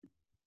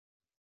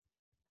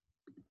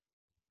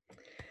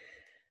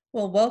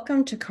Well,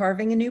 welcome to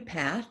Carving a New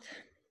Path.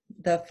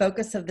 The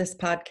focus of this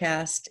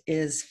podcast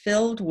is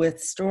filled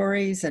with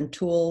stories and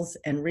tools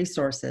and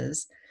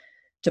resources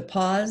to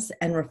pause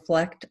and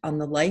reflect on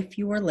the life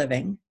you are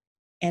living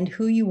and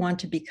who you want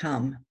to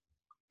become.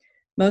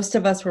 Most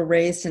of us were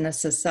raised in a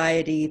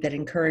society that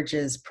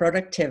encourages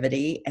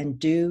productivity and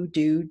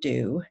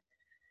do.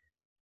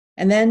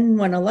 And then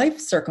when a life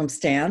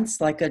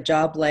circumstance like a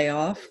job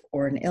layoff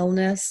or an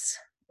illness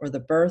or the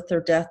birth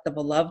or death of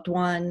a loved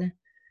one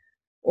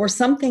or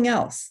something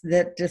else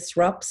that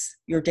disrupts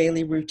your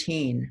daily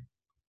routine,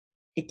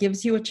 it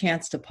gives you a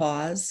chance to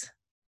pause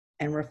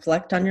and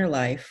reflect on your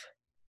life,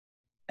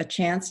 a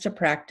chance to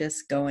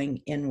practice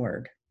going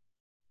inward.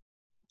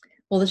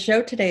 Well, the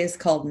show today is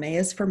called May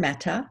is for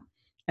Metta,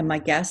 and my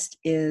guest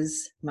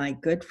is my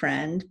good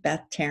friend,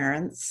 Beth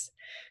Terrence.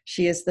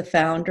 She is the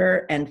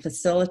founder and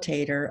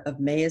facilitator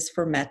of May is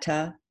for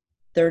Metta,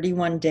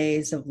 31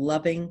 Days of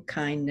Loving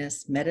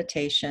Kindness,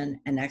 Meditation,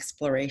 and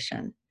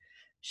Exploration.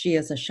 She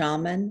is a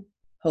shaman,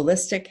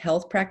 holistic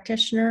health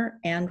practitioner,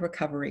 and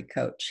recovery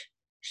coach.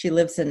 She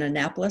lives in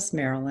Annapolis,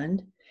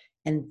 Maryland,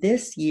 and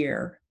this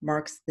year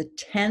marks the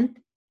 10th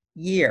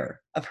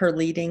year of her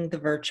leading the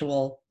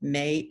virtual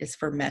May is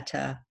for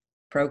Metta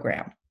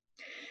program.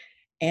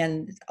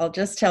 And I'll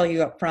just tell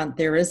you up front,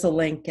 there is a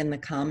link in the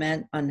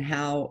comment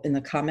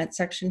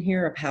section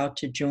here of how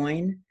to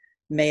join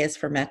May is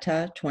for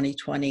Metta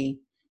 2020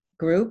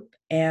 group,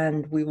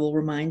 and we will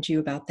remind you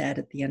about that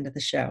at the end of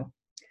the show.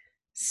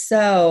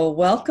 So,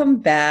 welcome,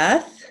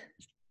 Beth.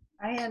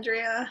 Hi,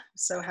 Andrea.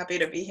 So happy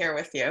to be here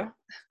with you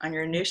on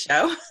your new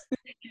show.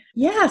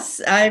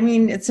 Yes, I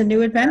mean, it's a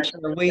new adventure.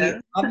 We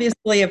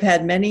obviously have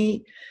had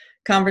many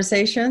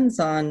conversations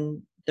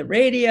on the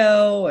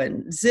radio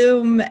and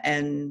Zoom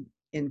and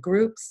in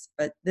groups,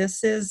 but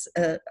this is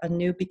a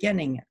new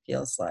beginning, it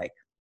feels like,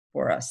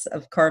 for us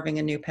of carving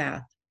a new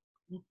path.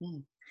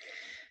 Mm-hmm.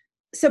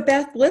 So,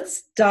 Beth,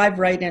 let's dive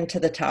right into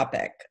the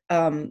topic.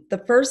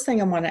 The first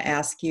thing I want to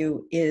ask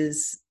you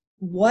is,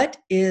 what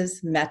is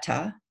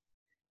Metta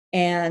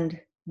and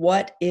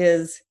what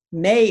is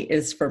May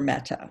is for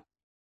Metta?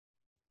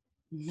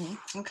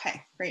 Mm-hmm.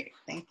 Okay, great.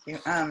 Thank you.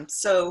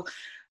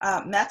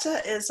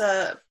 Metta is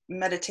a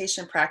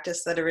meditation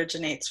practice that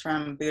originates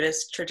from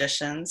Buddhist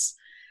traditions.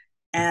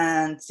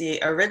 And the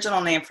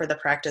original name for the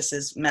practice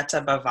is Metta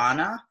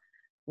Bhavana,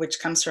 which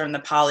comes from the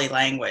Pali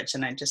language.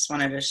 And I just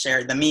wanted to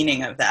share the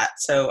meaning of that.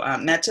 So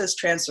metta is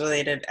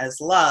translated as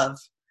love,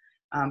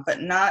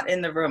 but not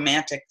in the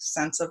romantic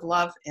sense of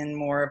love, in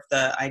more of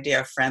the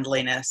idea of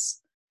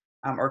friendliness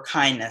or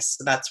kindness.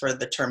 So that's where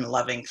the term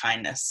loving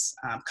kindness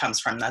comes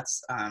from.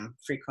 That's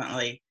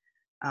frequently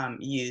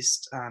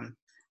used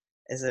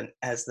as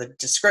the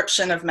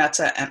description of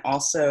metta. And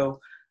also,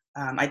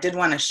 I did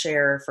want to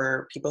share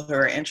for people who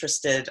are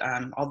interested,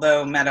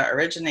 although metta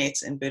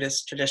originates in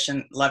Buddhist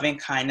tradition, loving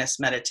kindness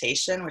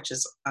meditation, which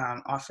is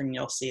often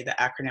you'll see the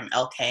acronym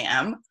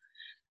LKM,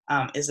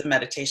 is a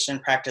meditation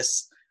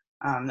practice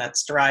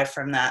that's derived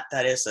from that.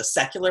 That is a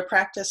secular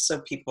practice, so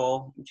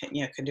people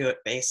can do it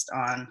based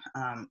on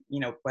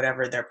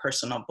whatever their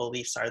personal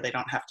beliefs are. They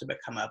don't have to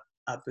become a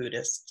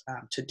Buddhist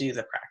to do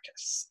the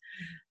practice.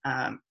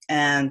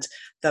 And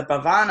the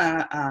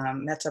bhavana,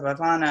 Metta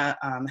Bhavana,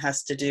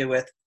 has to do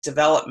with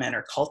development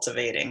or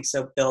cultivating,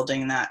 so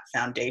building that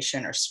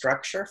foundation or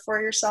structure for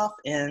yourself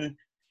in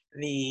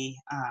the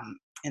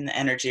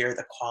energy or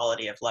the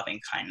quality of loving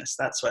kindness.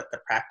 That's what the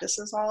practice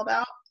is all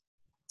about.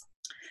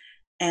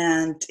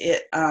 And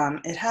it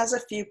has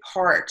a few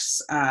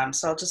parts,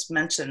 so I'll just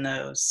mention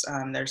those.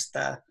 There's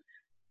the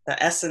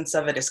essence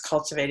of it is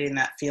cultivating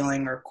that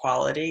feeling or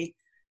quality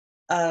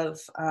of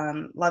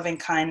loving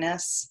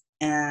kindness,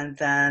 and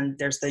then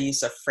there's the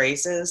use of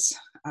phrases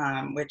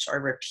which are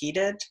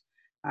repeated.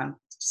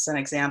 Just an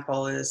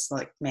example is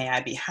like, may I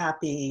be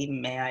happy,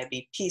 may I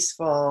be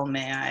peaceful,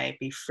 may I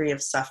be free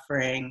of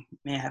suffering,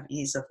 may I have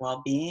ease of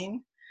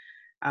well-being.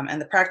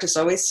 And the practice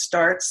always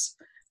starts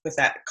with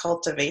that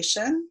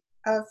cultivation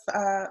of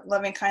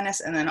loving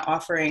kindness and then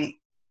offering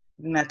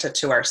metta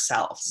to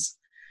ourselves.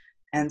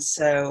 And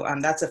so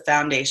that's a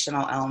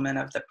foundational element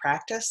of the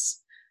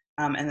practice.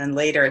 And then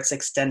later it's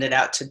extended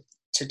out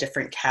to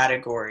different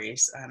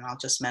categories. And I'll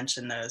just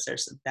mention those.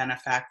 There's a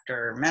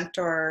benefactor,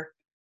 mentor.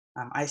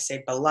 I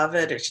say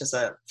beloved, which is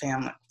a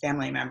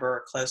family member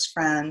or close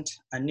friend,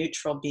 a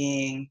neutral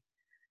being,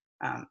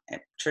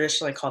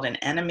 traditionally called an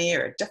enemy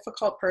or a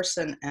difficult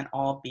person, and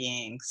all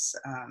beings.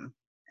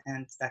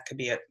 And that could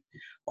be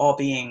all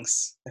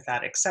beings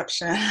without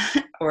exception,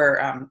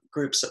 or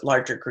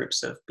larger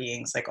groups of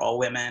beings, like all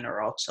women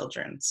or all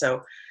children.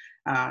 So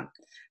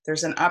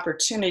there's an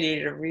opportunity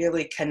to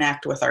really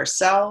connect with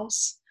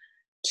ourselves,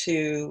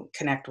 to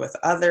connect with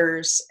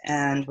others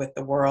and with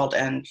the world.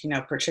 And,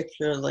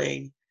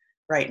 particularly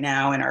right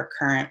now in our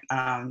current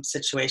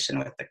situation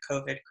with the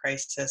COVID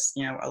crisis,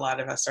 a lot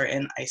of us are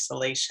in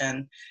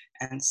isolation.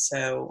 And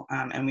so,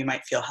 and we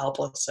might feel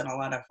helpless in a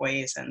lot of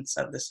ways. And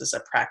so this is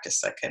a practice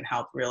that can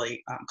help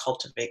really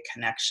cultivate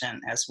connection,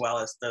 as well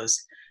as those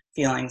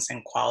feelings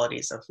and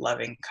qualities of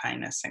loving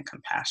kindness and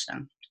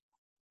compassion.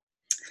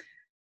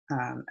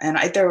 And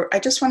I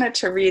just wanted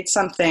to read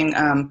something.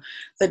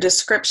 The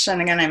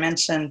description, again, I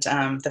mentioned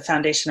the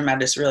foundation of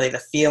metta is really the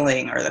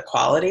feeling or the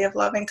quality of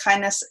loving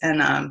kindness.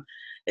 And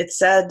it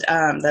said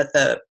that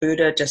the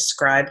Buddha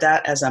described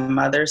that as a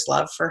mother's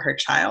love for her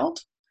child,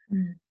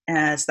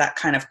 as that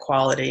kind of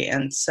quality.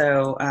 And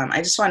so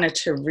I just wanted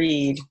to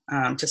read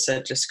just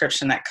a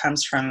description that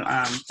comes from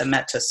the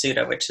Metta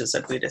Sutta, which is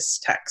a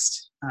Buddhist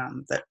text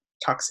that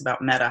talks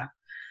about metta.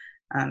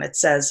 It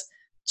says,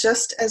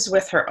 just as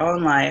with her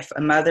own life,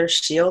 a mother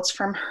shields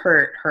from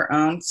hurt her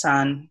own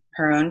son,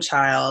 her own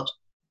child,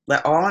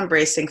 let all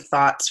embracing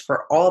thoughts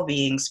for all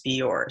beings be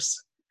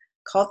yours.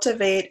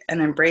 Cultivate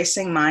an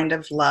embracing mind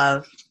of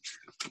love.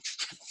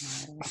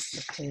 What's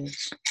the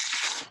page?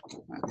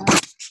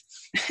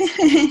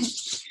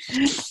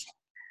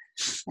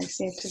 I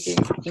seem to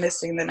be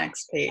missing the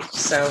next page,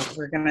 so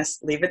we're going to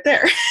leave it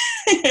there.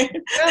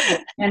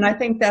 And I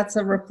think that's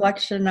a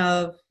reflection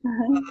of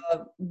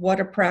what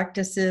a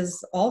practice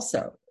is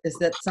also, is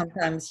that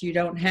sometimes you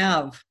don't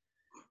have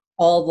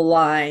all the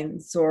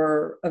lines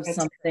or of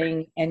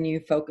something and you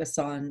focus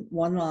on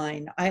one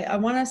line. I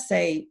want to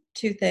say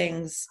two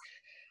things.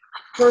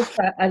 First,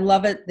 I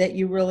love it that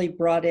you really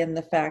brought in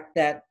the fact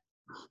that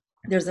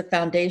there's a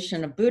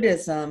foundation of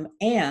Buddhism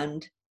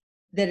and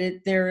that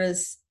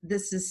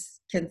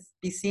can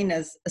be seen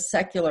as a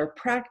secular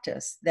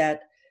practice,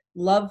 that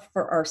love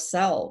for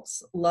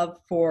ourselves, love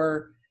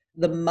for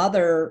the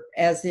mother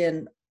as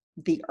in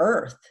the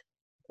earth,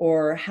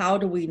 or how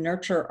do we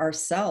nurture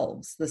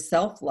ourselves, the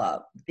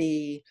self-love,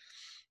 the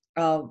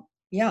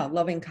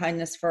loving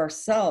kindness for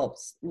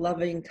ourselves,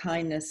 loving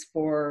kindness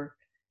for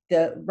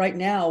right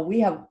now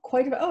we have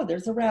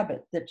there's a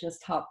rabbit that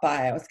just hopped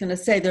by. I was going to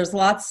say there's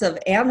lots of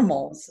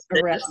animals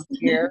around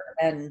here,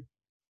 and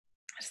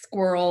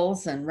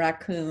squirrels and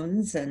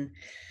raccoons and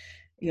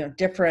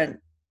different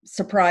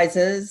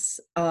surprises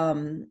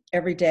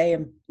every day,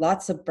 and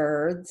lots of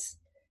birds,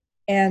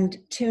 and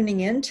tuning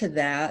into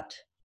that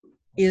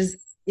is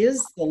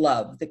the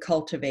love, the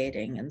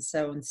cultivating. And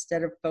so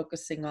instead of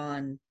focusing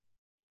on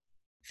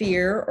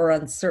fear or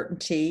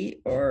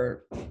uncertainty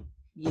or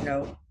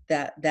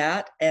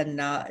that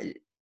and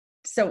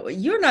so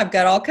you and I've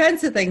got all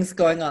kinds of things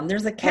going on.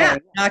 There's a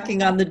cat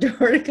knocking on the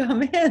door to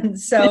come in.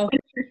 So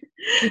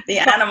the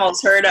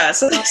animals heard us.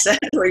 They said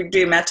we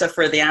do metta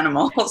for the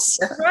animals.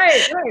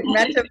 Right.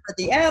 Metta for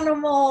the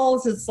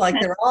animals. It's like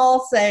they're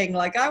all saying,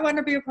 like, I want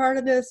to be a part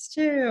of this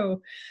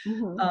too.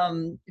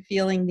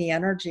 Feeling the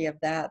energy of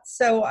that.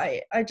 So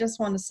I just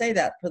want to say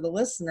that for the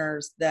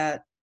listeners,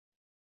 that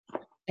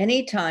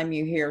anytime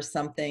you hear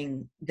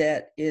something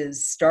that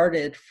is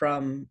started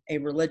from a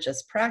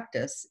religious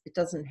practice, it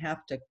doesn't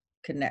have to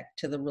connect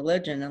to the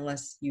religion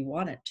unless you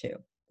want it to.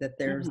 That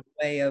there's a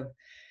way of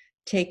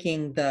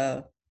taking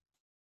the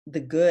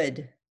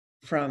good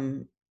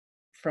from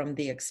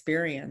the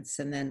experience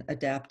and then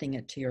adapting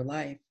it to your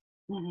life.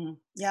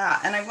 Yeah,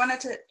 and I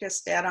wanted to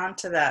just add on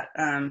to that,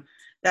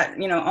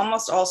 that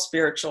almost all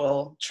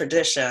spiritual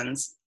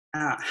traditions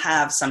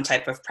have some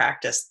type of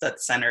practice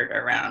that's centered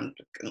around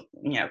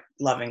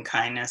loving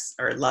kindness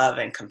or love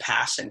and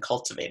compassion,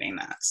 cultivating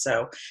that.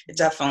 So it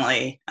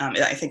definitely,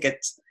 I think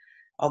it's,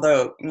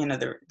 although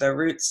the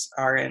roots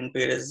are in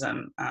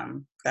Buddhism,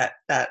 that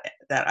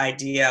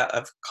idea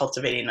of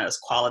cultivating those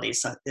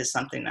qualities is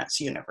something that's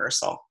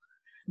universal.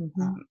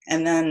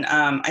 And then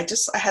I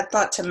had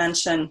thought to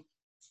mention,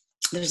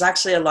 there's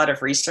actually a lot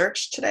of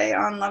research today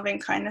on loving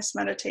kindness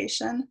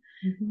meditation,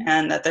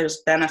 and that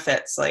there's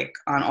benefits like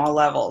on all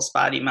levels: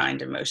 body,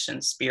 mind,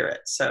 emotion, spirit.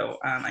 So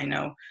I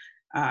know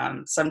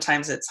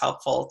sometimes it's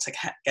helpful to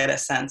get a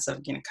sense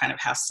of kind of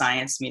how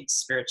science meets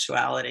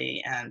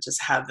spirituality, and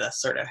just have the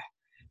sort of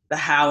the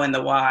how and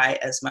the why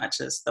as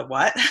much as the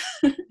what.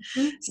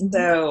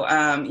 So,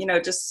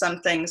 just some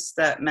things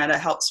that metta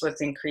helps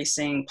with: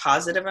 increasing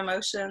positive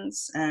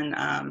emotions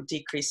and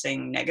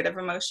decreasing negative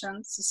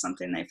emotions is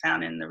something they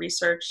found in the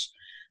research.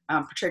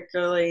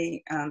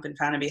 Particularly been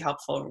found to be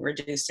helpful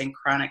reducing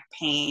chronic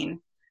pain,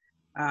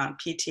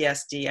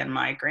 PTSD, and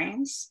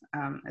migraines,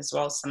 as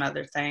well as some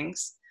other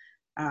things.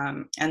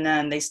 And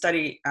then they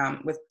study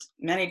with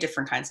many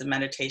different kinds of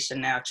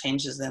meditation now,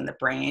 changes in the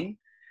brain.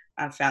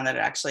 I've found that it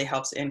actually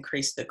helps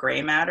increase the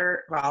gray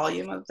matter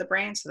volume of the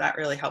brain. So that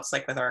really helps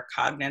like with our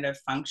cognitive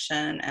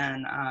function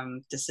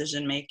and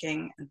decision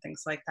making and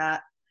things like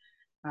that.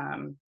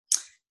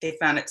 They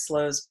found it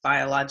slows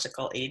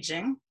biological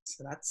aging.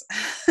 So that's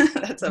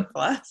that's a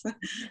plus.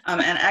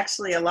 And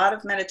actually a lot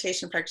of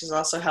meditation practices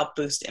also help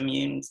boost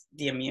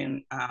the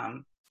immune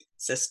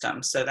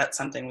system. So that's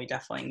something we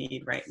definitely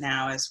need right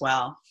now as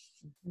well.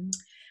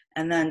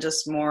 And then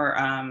just more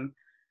on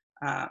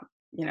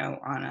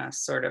a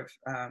sort of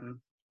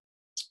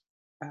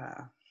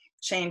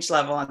change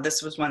level. And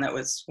this was one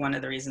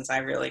of the reasons I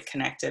really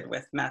connected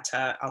with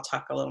metta. I'll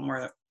talk a little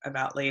more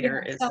about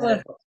later, is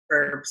that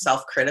for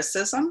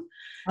self-criticism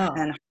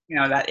and,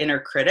 that inner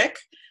critic.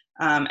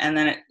 And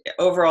then it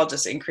overall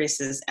just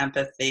increases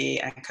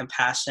empathy and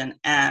compassion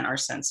and our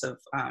sense of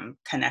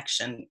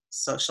connection,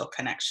 social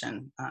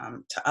connection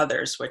to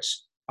others,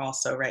 which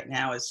also right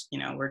now is,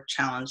 we're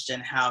challenged in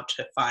how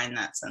to find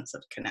that sense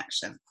of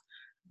connection.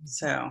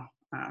 So,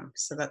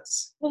 so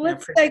that's, Well,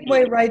 let's pretty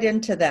segue neat. right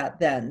into that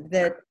then.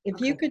 That if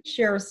you Okay. could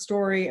share a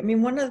story, I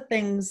mean, one of the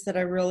things that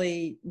I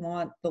really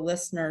want the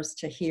listeners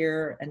to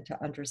hear and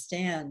to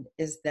understand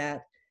is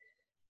that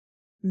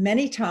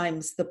many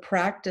times the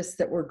practice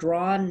that we're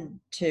drawn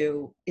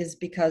to is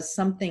because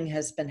something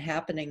has been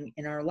happening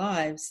in our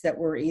lives that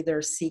we're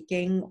either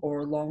seeking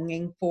or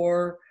longing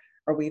for,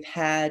 or we've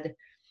had,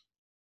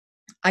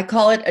 I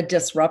call it a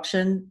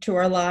disruption to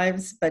our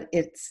lives, but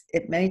it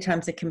many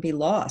times it can be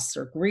loss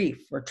or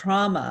grief or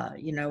trauma,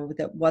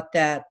 that what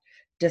that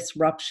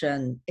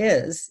disruption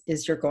is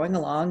you're going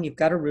along, you've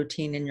got a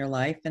routine in your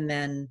life, and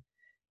then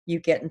you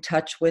get in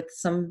touch with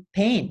some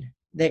pain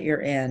that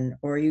you're in,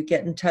 or you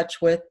get in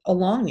touch with a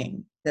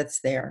longing that's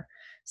there.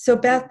 So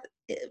Beth,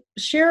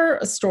 share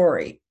a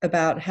story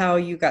about how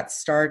you got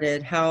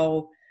started,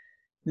 how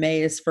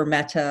May is for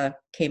Metta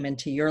came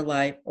into your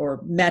life,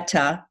 or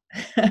Metta.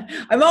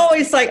 I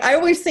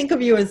always think of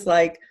you as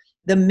like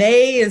the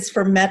May is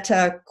for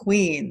Metta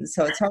queen.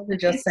 So it's hard to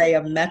just say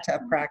a Metta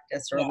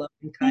practice or a loving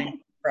Yeah. kind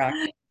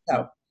practice.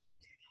 So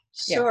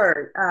yeah.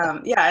 Sure.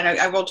 Yeah, and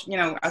I will,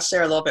 I'll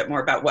share a little bit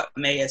more about what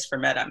May is for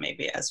Metta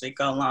maybe as we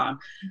go along.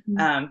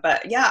 Mhm.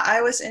 But yeah,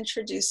 I was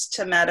introduced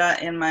to Metta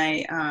in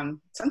my,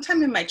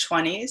 sometime in my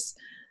 20s.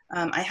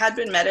 I had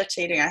been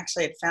meditating. I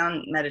actually had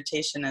found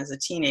meditation as a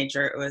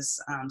teenager. It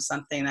was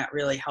something that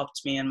really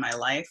helped me in my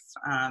life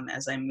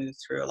as I moved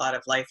through a lot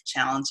of life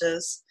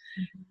challenges.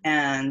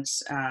 And,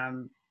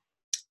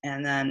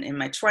 and then in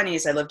my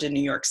 20s, I lived in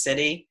New York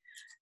City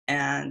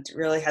and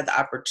really had the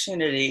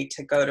opportunity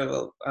to go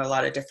to a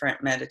lot of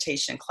different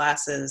meditation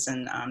classes.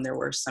 And there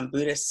were some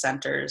Buddhist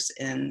centers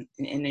in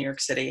New York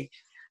City.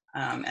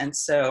 And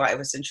so I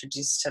was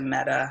introduced to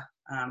Metta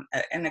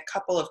and a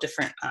couple of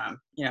different,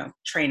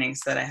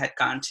 trainings that I had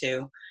gone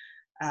to.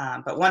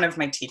 But one of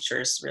my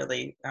teachers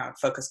really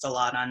focused a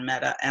lot on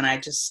Metta. And I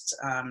just,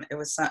 it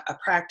was a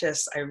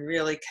practice I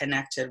really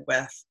connected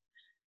with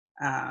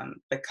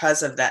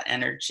because of that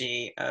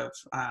energy of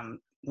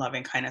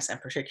loving kindness, and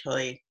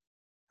particularly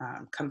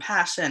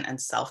compassion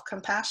and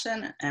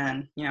self-compassion.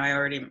 And, I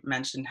already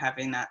mentioned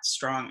having that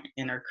strong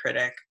inner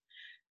critic.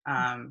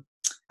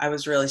 I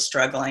was really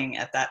struggling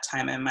at that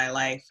time in my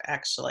life,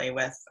 actually,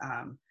 with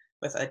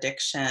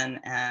addiction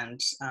and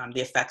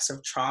the effects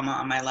of trauma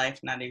on my life,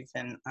 not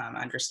even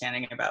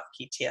understanding about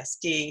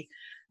PTSD,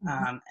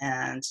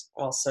 and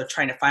also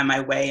trying to find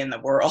my way in the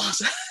world,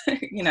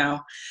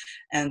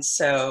 and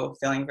so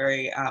feeling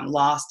very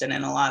lost and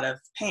in a lot of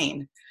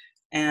pain.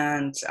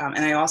 And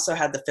I also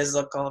had the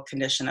physical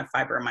condition of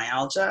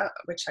fibromyalgia,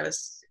 which I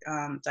was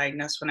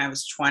diagnosed when I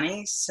was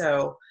 20.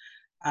 So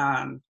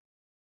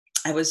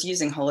I was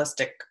using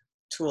holistic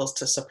tools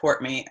to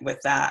support me with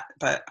that,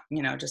 but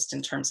just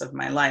in terms of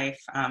my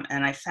life.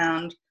 And I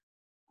found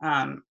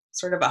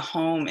sort of a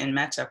home in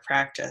metta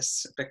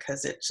practice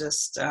because it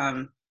just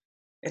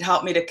it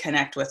helped me to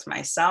connect with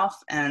myself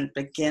and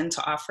begin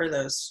to offer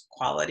those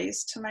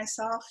qualities to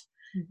myself.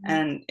 Mhm.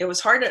 And it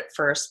was hard at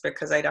first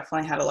because I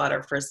definitely had a lot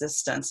of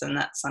resistance, and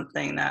that's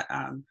something that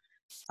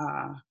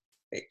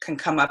it can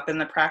come up in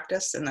the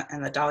practice. And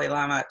the Dalai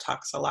Lama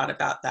talks a lot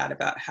about that,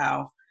 about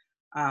how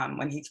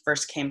when he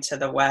first came to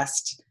the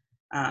West,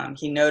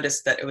 he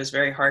noticed that it was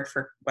very hard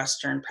for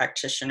Western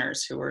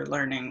practitioners who were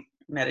learning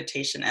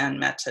meditation and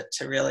metta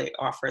to really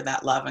offer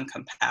that love and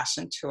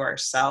compassion to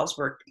ourselves.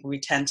 We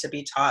tend to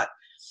be taught,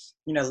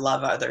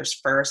 love others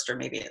first, or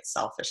maybe it's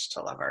selfish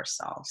to love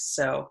ourselves.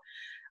 So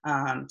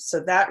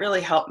that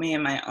really helped me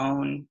in my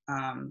own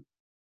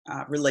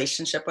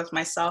relationship with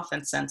myself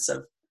and sense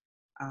of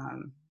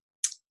um,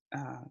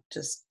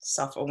 just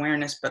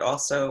self-awareness, but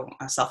also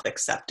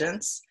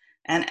self-acceptance.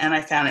 And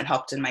I found it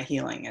helped in my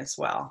healing as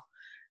well.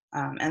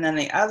 And then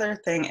the other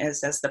thing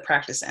is, as the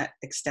practice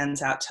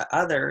extends out to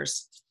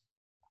others,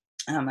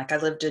 like I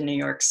lived in New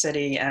York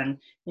City, and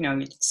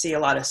you see a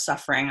lot of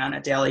suffering on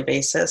a daily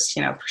basis.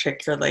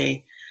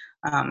 Particularly,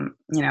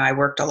 I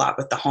worked a lot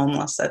with the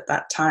homeless at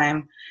that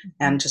time,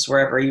 and just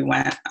wherever you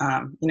went,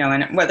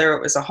 and whether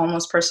it was a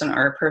homeless person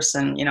or a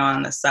person,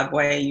 on the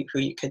subway who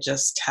you could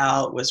just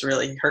tell was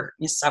really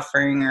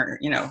suffering, or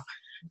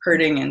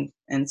hurting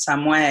in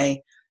some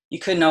way. You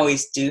couldn't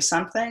always do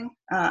something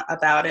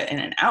about it in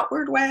an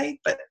outward way,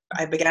 but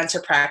I began to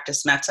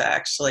practice metta,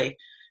 actually.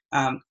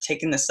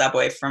 Taking the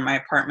subway from my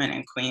apartment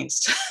in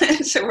Queens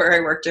to where I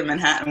worked in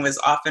Manhattan was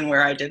often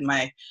where I did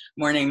my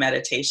morning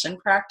meditation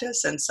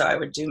practice. And so I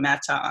would do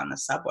metta on the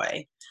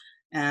subway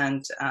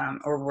and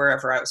or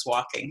wherever I was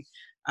walking.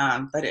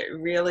 But it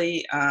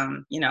really,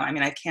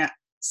 I can't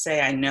say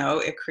I know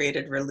it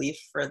created relief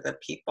for the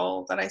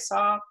people that I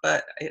saw,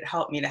 but it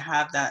helped me to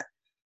have that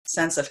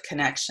sense of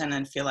connection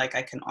and feel like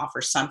I can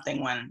offer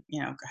something when,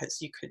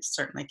 because you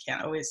certainly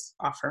can't always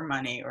offer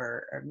money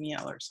or a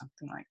meal or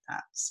something like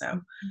that. So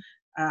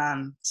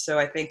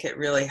I think it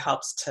really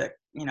helps to,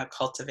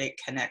 cultivate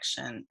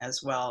connection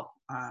as well,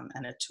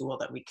 and a tool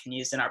that we can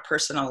use in our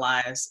personal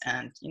lives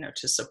and,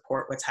 to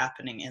support what's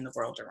happening in the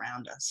world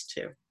around us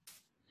too.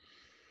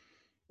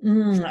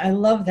 I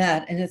love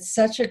that. And it's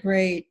such a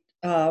great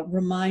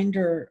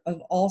reminder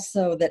of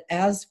also that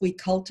as we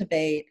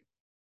cultivate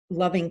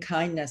loving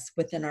kindness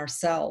within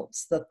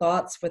ourselves, the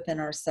thoughts within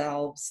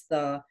ourselves,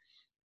 and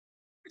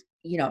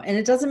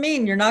it doesn't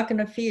mean you're not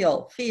going to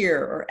feel fear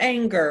or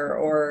anger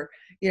or,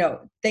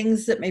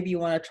 things that maybe you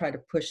want to try to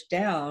push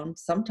down.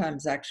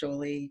 Sometimes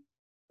actually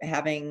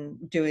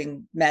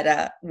doing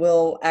metta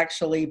will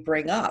actually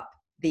bring up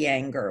the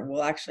anger,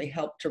 will actually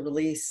help to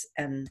release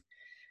and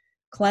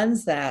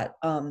cleanse that.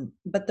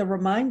 But the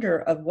reminder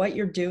of what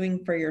you're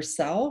doing for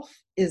yourself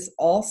is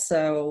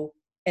also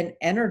an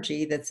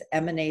energy that's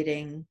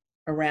emanating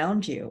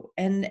around you.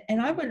 And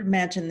I would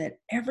imagine that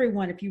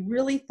everyone, if you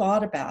really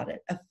thought about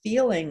it, a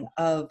feeling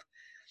of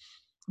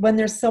when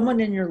there's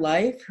someone in your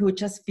life who it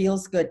just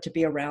feels good to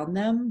be around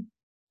them,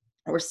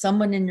 or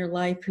someone in your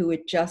life who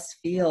it just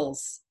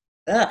feels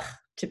ugh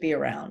to be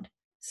around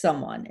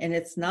someone. And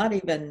it's not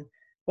even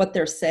what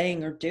they're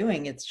saying or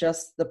doing, it's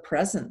just the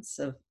presence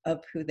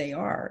of who they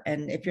are.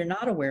 And if you're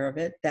not aware of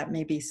it, that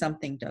may be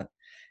something to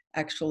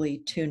actually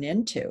tune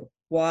into.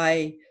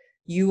 Why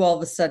you all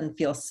of a sudden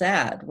feel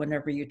sad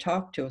whenever you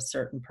talk to a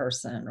certain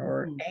person,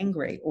 or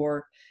angry,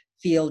 or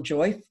feel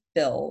joy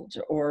filled,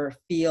 or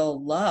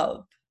feel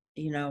love,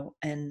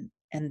 and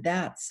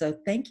that. So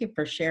thank you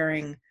for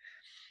sharing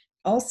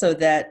also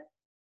that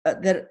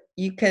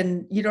you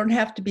don't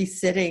have to be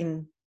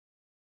sitting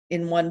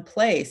in one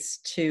place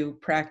to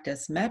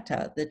practice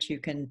metta, that you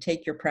can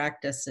take your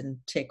practice and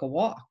take a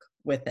walk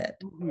with it,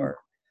 or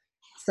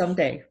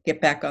someday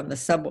get back on the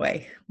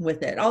subway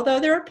with it. Although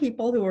there are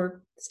people who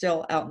are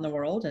still out in the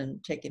world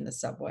and taking the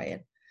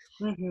subway.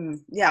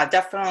 Yeah,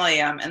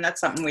 definitely. And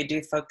that's something we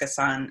do focus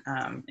on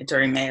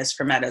during Mayas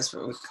for Metta, is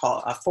what we call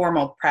a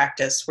formal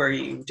practice, where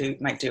you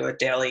might do a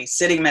daily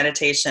sitting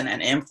meditation,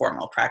 and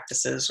informal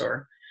practices,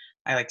 or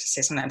I like to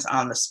say sometimes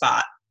on the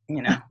spot,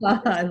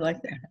 I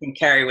like that. You can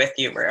carry with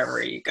you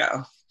wherever you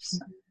go. So.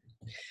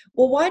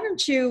 Well, why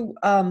don't you,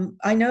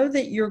 I know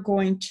that you're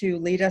going to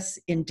lead us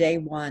in day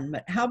one,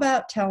 but how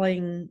about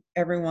telling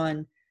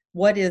everyone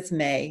what is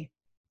May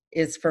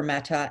is for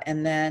Metta,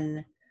 and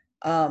then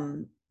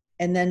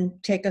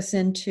take us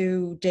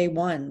into day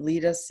one,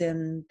 lead us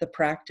in the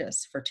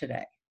practice for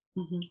today.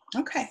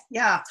 Okay,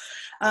 yeah.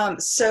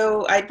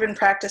 So I'd been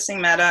practicing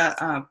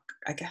Metta,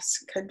 I guess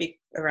could be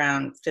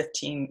around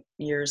 15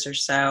 years or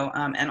so,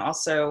 and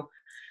also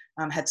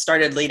had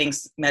started leading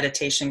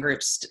meditation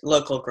groups,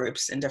 local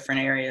groups in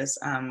different areas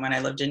when I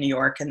lived in New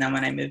York, and then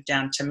when I moved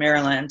down to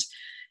Maryland.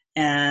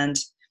 And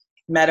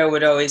Metta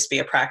would always be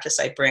a practice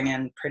I'd bring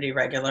in pretty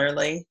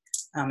regularly,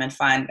 and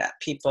find that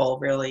people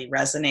really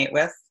resonate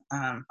with.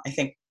 I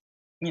think,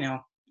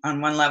 on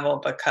one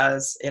level,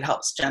 because it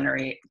helps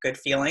generate good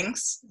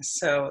feelings.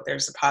 So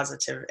there's a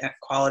positive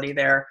quality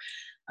there.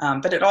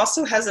 But it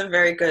also has a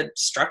very good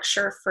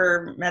structure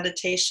for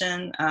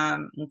meditation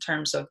in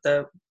terms of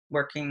the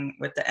working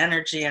with the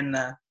energy and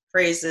the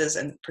phrases,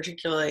 and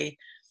particularly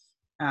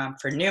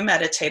for new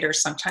meditators,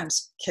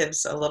 sometimes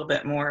gives a little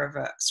bit more of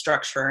a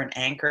structure and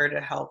anchor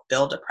to help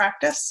build a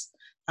practice,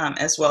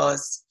 as well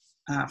as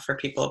for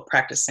people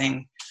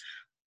practicing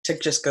to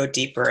just go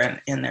deeper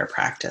in their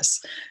practice.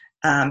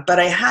 But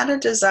I had a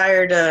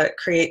desire to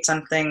create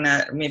something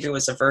that maybe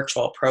was a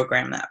virtual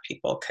program that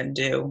people can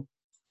do,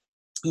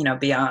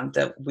 beyond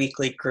the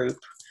weekly group,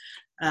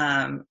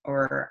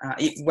 or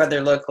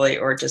whether locally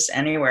or just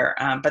anywhere.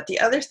 But the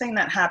other thing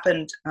that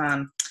happened,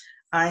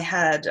 I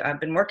had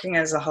been working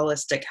as a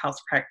holistic health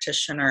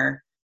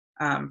practitioner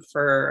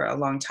for a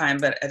long time,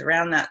 but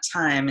around that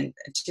time in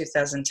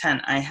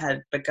 2010, I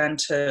had begun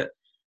to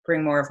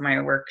bring more of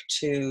my work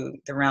to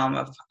the realm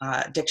of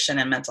addiction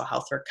and mental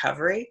health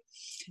recovery,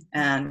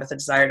 and with a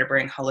desire to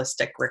bring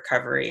holistic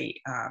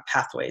recovery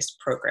pathways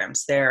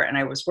programs there. And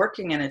I was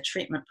working in a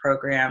treatment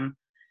program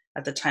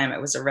at the time.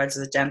 It was a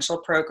residential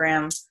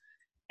program,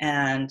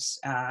 and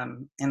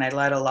I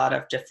led a lot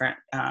of different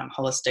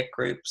holistic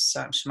groups,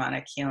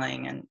 shamanic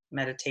healing and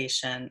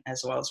meditation,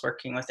 as well as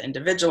working with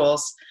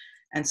individuals.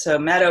 And so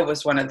Metta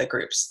was one of the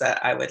groups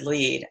that I would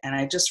lead. And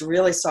I just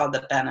really saw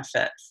the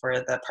benefit for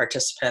the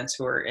participants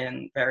who were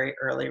in very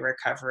early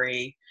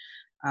recovery.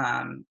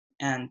 And,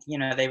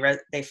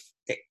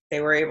 they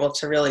were able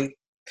to really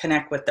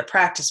connect with the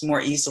practice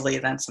more easily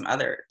than some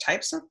other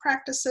types of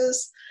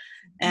practices.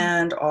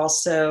 And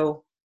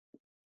also,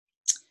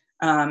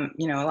 a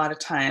lot of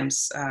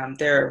times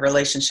their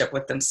relationship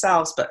with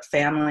themselves, but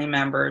family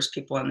members,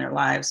 people in their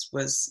lives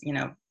was,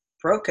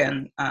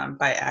 broken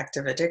by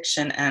active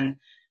addiction. And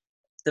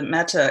the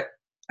Metta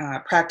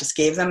practice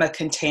gave them a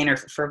container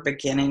for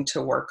beginning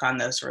to work on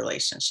those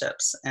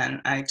relationships. And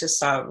I just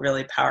saw a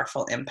really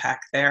powerful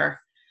impact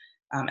there,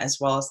 as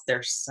well as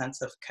their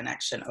sense of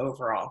connection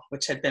overall,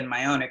 which had been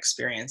my own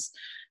experience.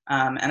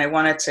 And I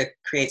wanted to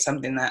create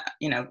something that,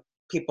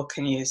 people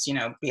can use,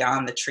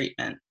 beyond the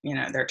treatment,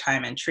 their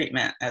time in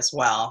treatment as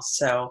well.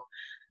 So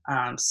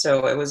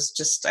it was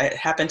just, it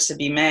happened to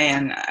be May,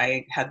 and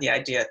I had the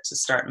idea to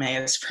start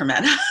Mayas for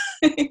Metta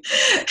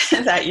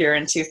that year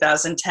in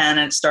 2010,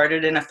 and it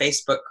started in a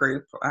Facebook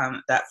group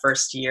that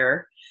first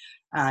year.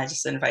 I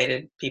just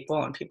invited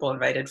people, and people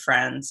invited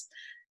friends,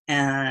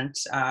 and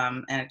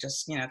it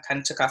just kind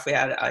of took off. We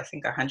had, I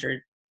think,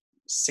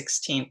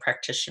 116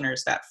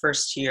 practitioners that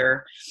first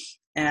year,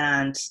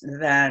 and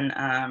then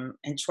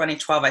in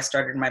 2012 I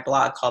started my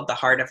blog called The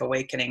Heart of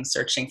Awakening: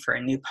 Searching for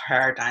a New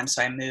Paradigm.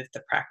 So I moved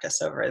the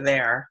practice over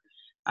there.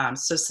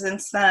 So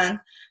since then,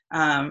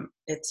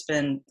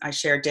 I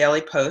share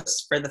daily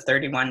posts for the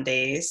 31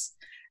 days.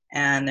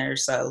 And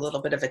there's a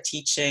little bit of a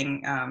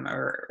teaching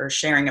or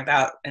sharing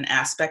about an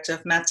aspect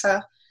of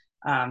metta,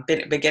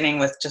 beginning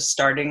with just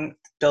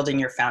building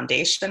your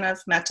foundation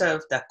of metta,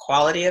 of the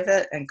quality of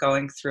it, and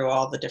going through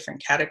all the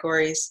different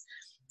categories.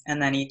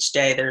 And then each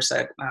day there's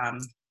a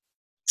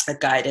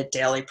guided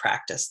daily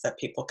practice that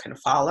people can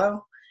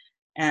follow.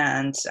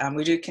 And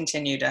we do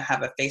continue to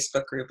have a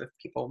Facebook group if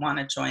people want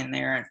to join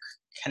there and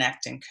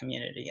connect in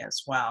community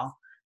as well,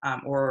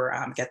 or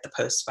get the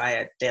posts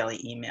via daily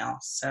email.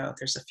 So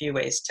there's a few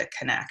ways to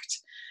connect.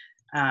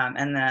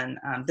 And then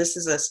this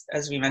is,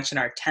 as we mentioned,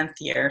 our 10th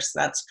year, so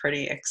that's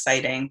pretty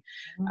exciting.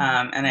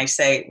 And I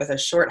say with a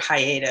short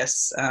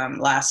hiatus,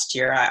 last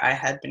year I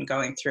had been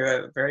going through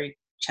a very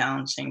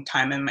challenging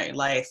time in my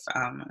life,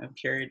 a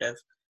period of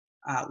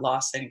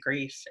loss and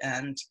grief.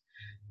 And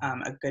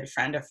a good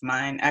friend of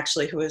mine,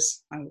 actually, who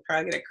was, I'm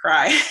probably going to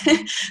cry,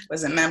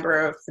 was a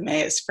member of the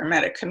Mayas for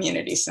Metta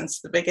community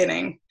since the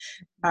beginning.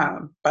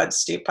 Bud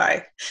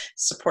Stupai,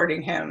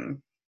 supporting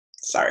him.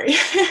 Sorry,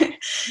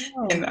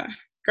 in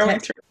going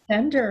through.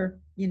 Tender,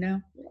 he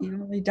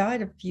only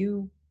died a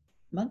few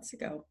months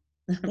ago.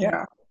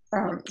 Yeah,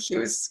 he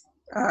was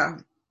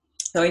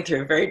going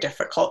through a very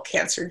difficult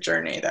cancer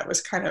journey that was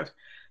kind of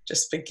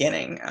just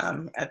beginning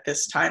at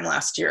this time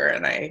last year,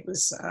 and I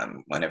was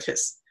one of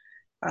his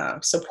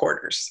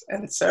supporters.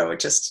 And so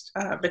just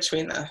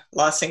between the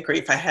loss and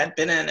grief I had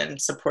been in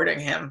and supporting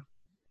him,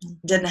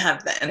 didn't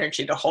have the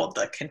energy to hold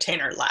the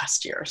container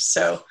last year.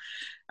 So,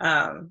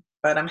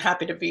 but I'm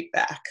happy to be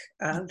back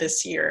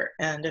this year,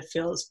 and it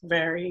feels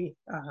very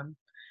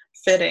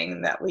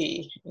fitting that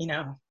we,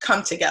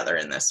 come together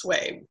in this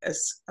way,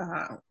 as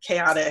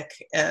chaotic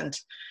and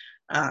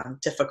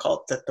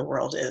difficult that the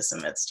world is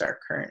amidst our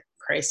current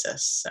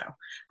crisis. So,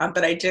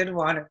 but I did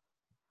want to,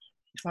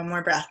 one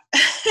more breath.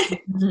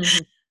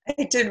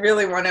 I did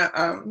really want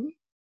to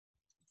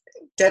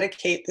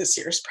dedicate this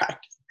year's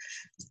practice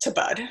to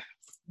Bud,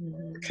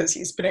 because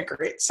he's been a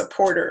great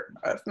supporter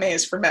of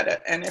Mayas for Metta.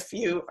 And if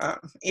you,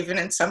 even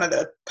in some of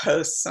the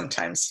posts,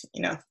 sometimes,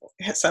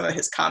 some of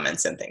his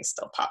comments and things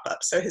still pop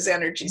up. So his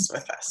energy's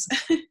with us.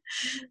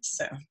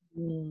 So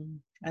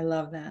I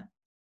love that.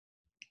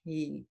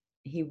 He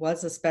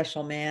was a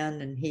special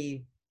man, and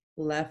he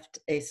left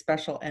a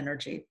special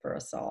energy for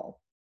us all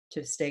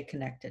to stay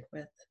connected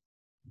with.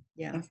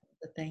 Yeah.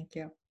 Thank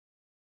you.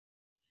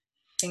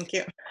 Thank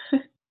you.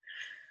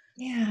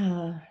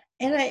 Yeah.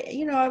 And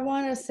I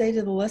want to say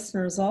to the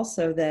listeners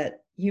also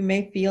that you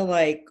may feel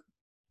like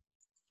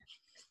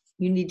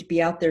you need to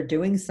be out there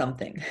doing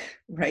something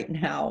right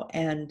now.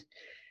 And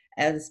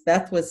as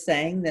Beth was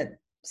saying, that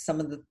some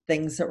of the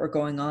things that were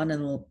going on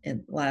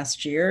in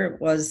last year,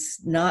 it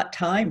was not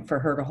time for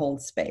her to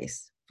hold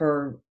space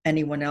for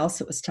anyone else.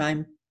 It was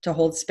time to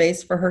hold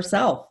space for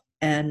herself.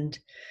 And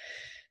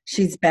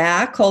she's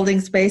back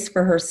holding space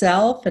for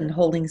herself and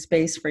holding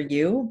space for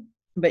you.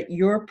 But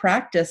your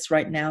practice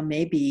right now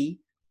may be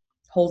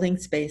holding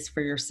space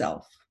for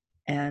yourself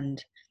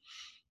and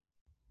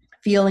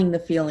feeling the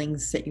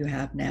feelings that you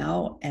have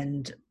now,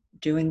 and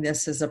doing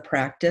this as a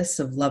practice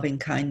of loving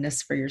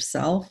kindness for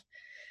yourself,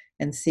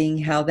 and seeing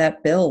how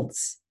that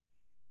builds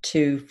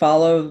to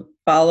follow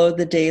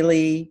the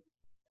daily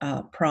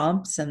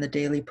prompts and the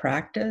daily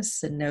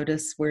practice, and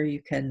notice where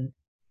you can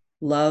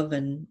love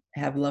and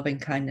have loving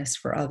kindness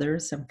for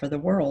others and for the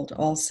world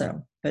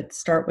also. But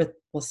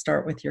we'll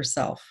start with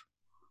yourself.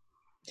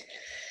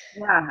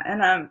 Yeah.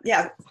 And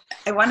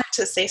I wanted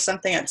to say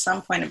something at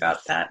some point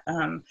about that,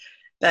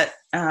 that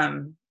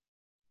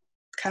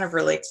kind of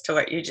relates to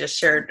what you just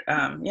shared.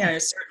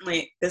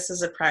 Certainly this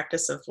is a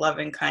practice of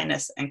loving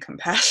kindness and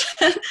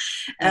compassion.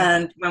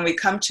 And when we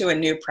come to a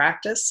new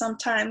practice,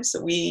 sometimes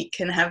we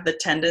can have the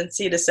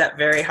tendency to set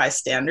very high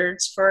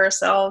standards for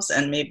ourselves,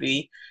 and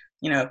maybe,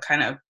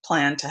 kind of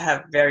plan to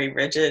have very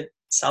rigid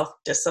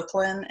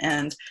self-discipline,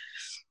 and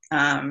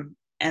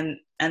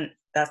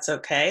that's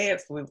okay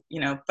if we,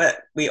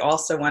 but we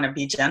also want to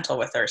be gentle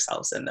with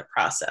ourselves in the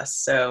process.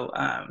 So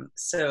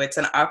it's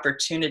an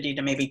opportunity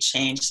to maybe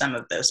change some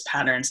of those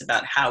patterns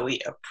about how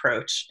we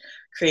approach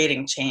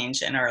creating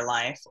change in our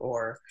life,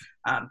 or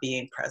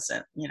being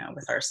present,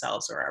 with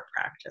ourselves or our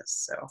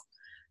practice. So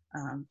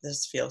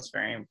this feels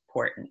very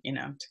important,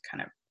 to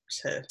kind of,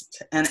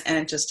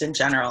 and just in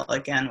general,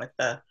 again, with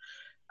the,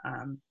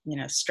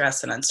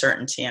 stress and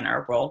uncertainty in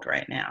our world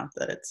right now,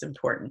 that it's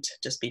important to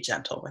just be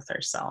gentle with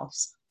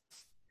ourselves.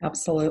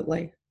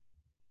 Absolutely.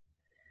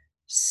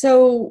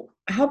 So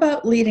how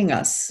about leading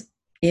us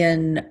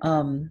in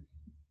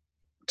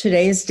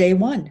today's day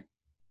one?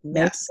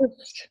 Yes.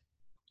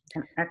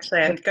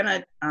 Actually, I'm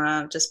going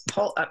to just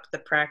pull up the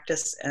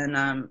practice, and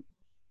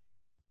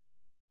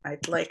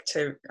I'd like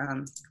to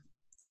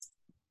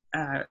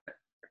uh,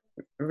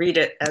 read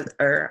it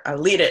or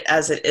lead it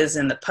as it is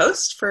in the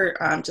post for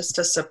just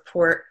to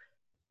support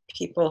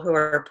people who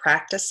are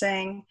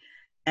practicing,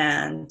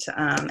 and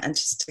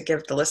just to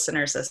give the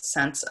listeners a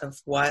sense of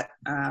what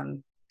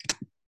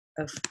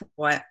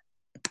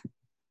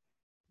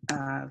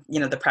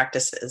the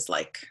practice is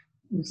like.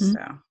 Mm-hmm.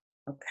 So,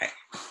 okay.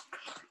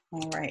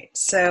 All right.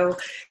 So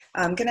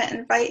I'm going to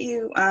invite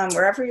you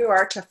wherever you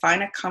are to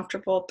find a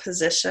comfortable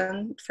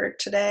position for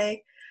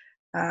today.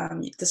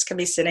 This can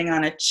be sitting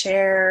on a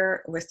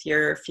chair with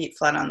your feet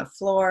flat on the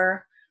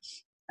floor,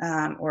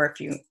 or if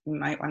you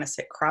might want to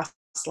sit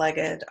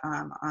cross-legged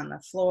on the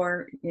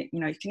floor. You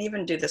can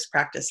even do this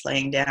practice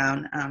laying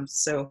down.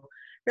 So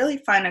really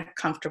find a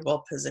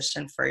comfortable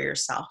position for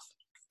yourself.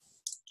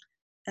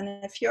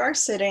 And if you are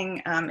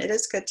sitting, it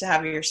is good to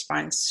have your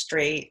spine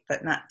straight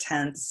but not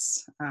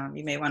tense.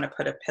 You may want to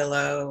put a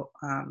pillow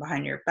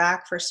behind your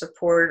back for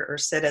support, or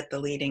sit at the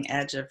leading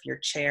edge of your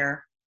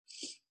chair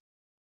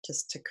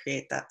just to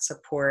create that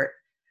support.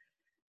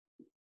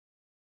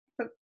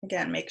 But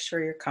again, make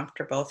sure you're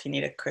comfortable if you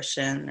need a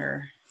cushion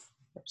or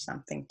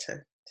something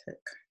to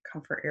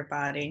comfort your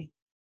body.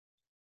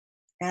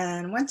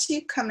 And once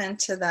you come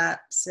into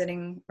that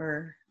sitting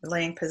or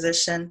laying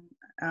position,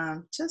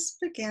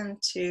 just begin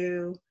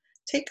to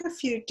take a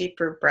few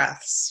deeper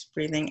breaths,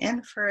 breathing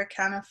in for a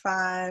count of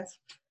 5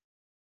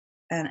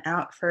 and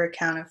out for a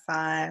count of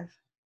 5.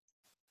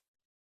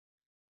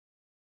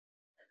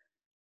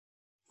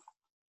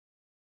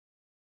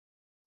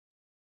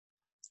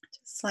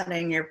 Just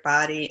letting your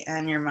body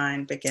and your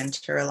mind begin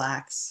to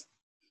relax.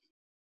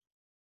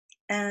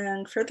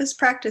 And for this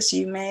practice,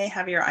 you may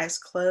have your eyes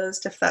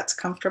closed if that's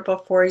comfortable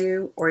for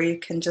you, or you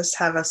can just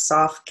have a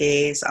soft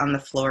gaze on the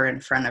floor in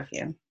front of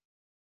you.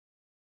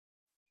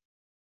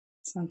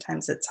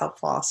 Sometimes it's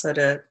helpful also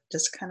to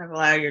just kind of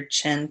allow your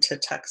chin to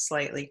tuck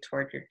slightly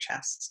toward your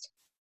chest.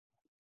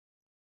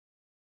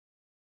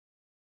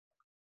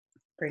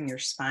 Bring your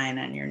spine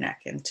and your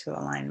neck into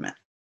alignment.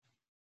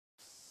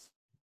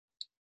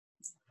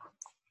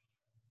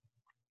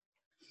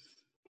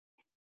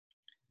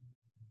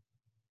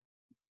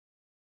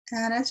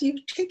 And as you're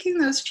taking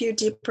those few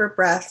deeper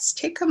breaths,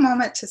 take a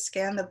moment to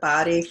scan the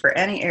body for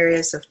any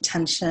areas of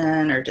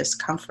tension or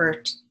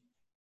discomfort.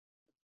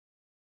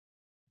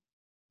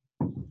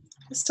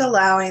 Just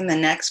allowing the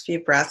next few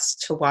breaths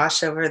to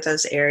wash over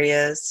those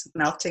areas,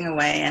 melting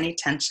away any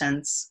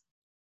tensions.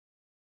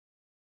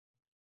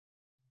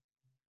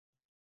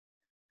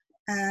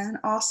 And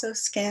also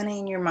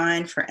scanning your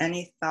mind for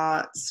any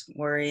thoughts,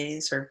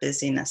 worries, or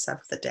busyness of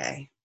the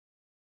day.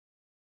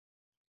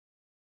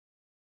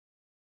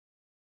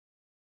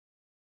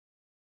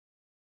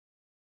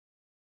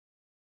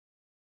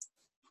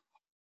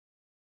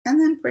 And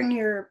then bring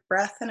your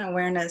breath and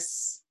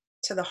awareness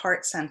to the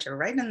heart center,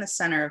 right in the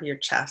center of your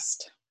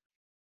chest.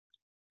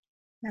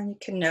 And you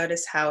can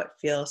notice how it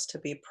feels to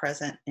be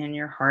present in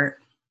your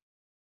heart.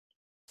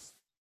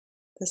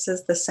 This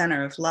is the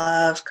center of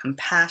love,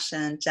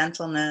 compassion,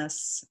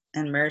 gentleness,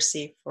 and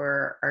mercy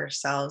for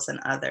ourselves and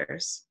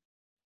others.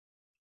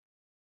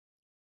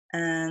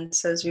 And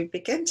so as we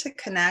begin to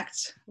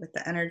connect with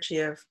the energy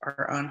of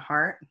our own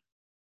heart,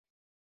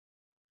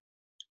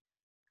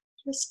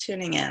 just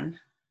tuning in.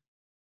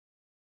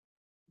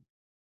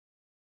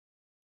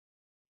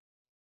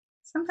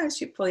 Sometimes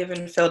people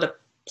even feel to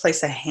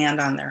place a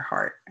hand on their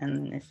heart,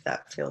 and if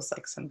that feels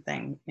like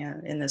something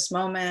in this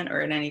moment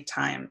or at any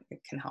time, it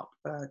can help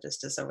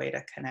just as a way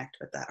to connect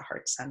with that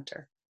heart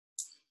center.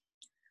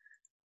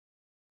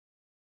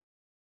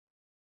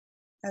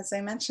 As I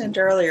mentioned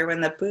earlier,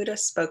 when the Buddha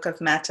spoke of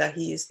metta,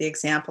 he used the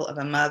example of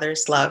a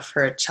mother's love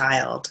for a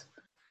child,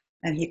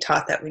 and he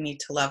taught that we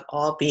need to love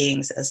all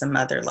beings as a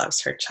mother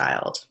loves her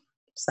child.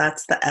 So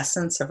that's the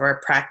essence of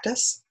our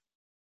practice.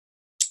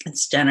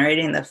 It's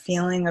generating the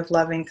feeling of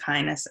loving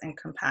kindness and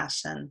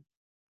compassion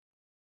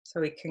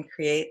so we can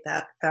create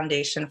that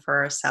foundation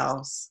for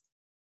ourselves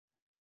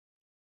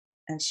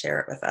and share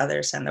it with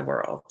others in the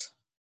world.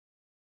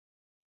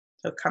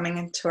 So coming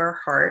into our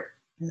heart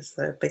is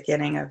the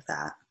beginning of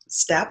that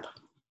step.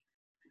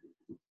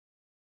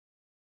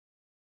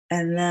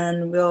 And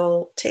then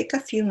we'll take a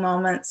few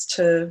moments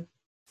to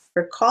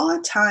recall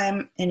a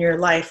time in your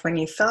life when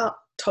you felt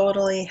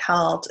totally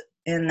held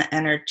in the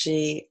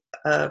energy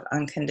of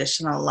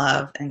unconditional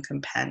love and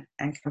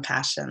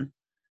compassion.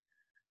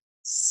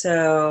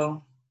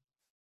 So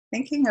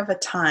thinking of a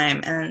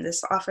time, and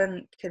this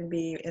often can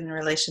be in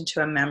relation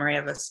to a memory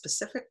of a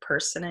specific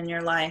person in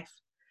your life,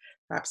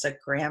 perhaps a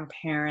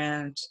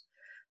grandparent,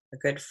 a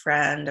good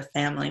friend, a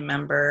family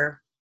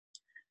member,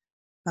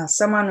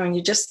 someone when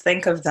you just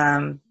think of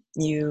them,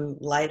 you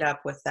light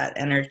up with that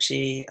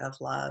energy of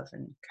love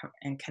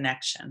and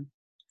connection.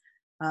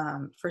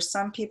 For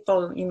some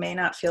people, you may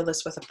not feel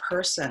this with a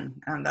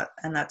person, and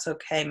that's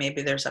okay.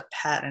 Maybe there's a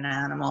pet, an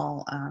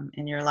animal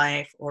in your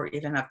life, or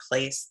even a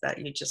place that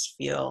you just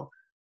feel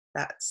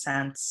that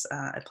sense,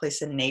 a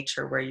place in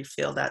nature where you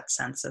feel that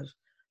sense of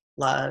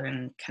love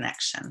and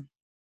connection.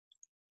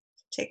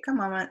 take a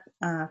moment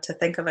to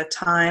think of a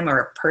time or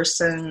a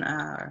person,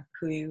 a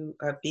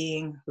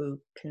being who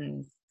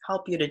can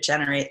help you to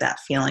generate that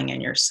feeling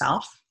in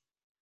yourself.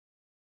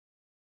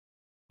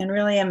 And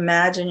really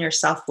imagine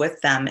yourself with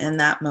them in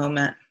that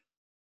moment,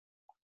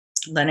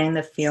 letting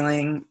the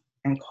feeling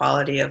and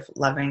quality of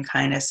loving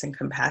kindness and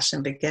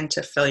compassion begin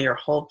to fill your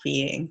whole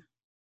being.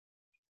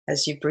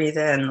 As you breathe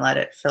in, let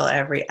it fill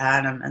every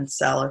atom and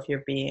cell of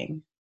your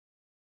being.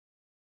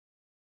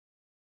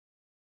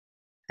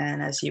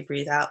 And as you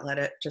breathe out, let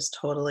it just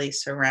totally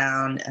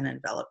surround and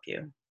envelop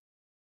you.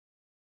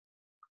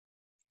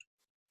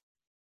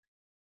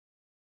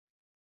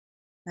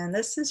 And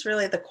this is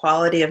really the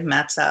quality of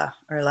metta,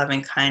 or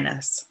loving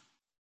kindness.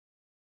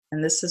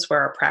 And this is where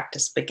our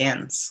practice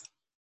begins.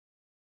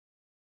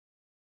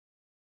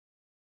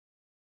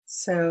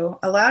 So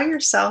allow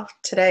yourself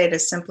today to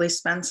simply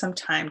spend some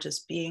time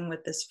just being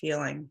with this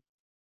feeling,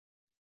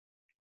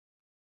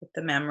 with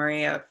the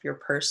memory of your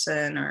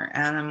person or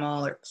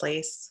animal or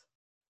place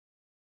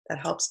that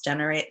helps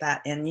generate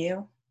that in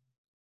you.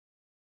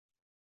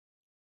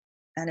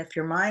 And if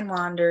your mind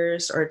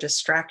wanders or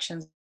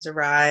distractions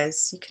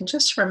arise, you can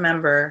just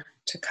remember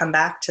to come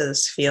back to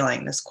this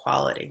feeling, this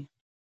quality,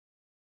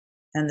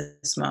 and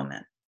this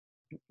moment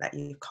that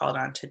you called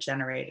on to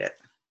generate it.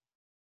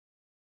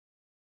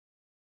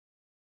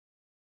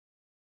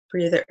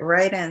 Breathe it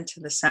right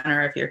into the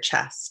center of your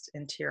chest,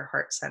 into your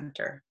heart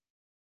center.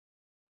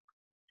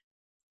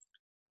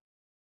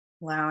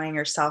 Allowing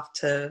yourself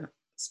to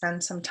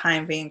spend some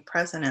time being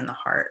present in the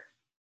heart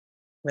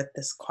with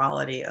this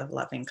quality of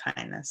loving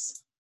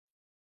kindness.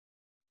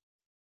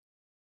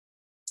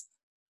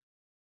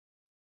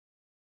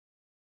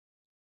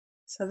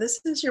 So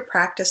this is your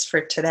practice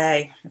for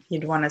today. If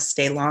you'd want to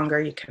stay longer,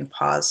 you can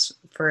pause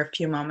for a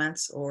few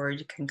moments or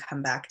you can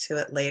come back to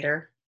it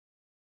later.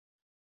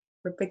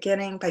 We're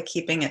beginning by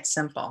keeping it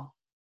simple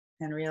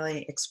and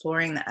really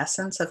exploring the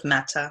essence of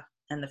metta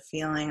and the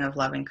feeling of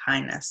loving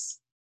kindness.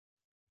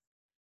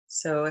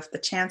 So if the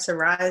chance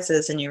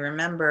arises and you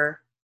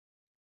remember,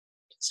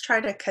 just try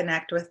to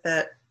connect with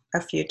it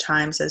a few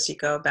times as you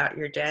go about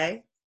your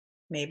day.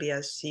 Maybe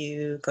as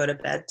you go to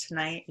bed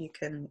tonight, you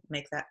can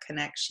make that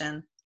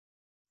connection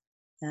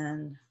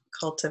and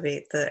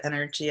cultivate the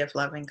energy of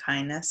loving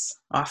kindness,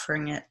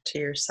 offering it to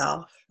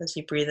yourself as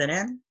you breathe it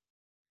in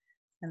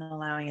and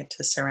allowing it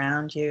to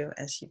surround you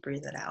as you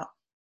breathe it out.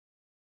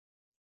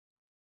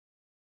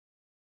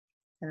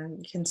 And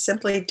you can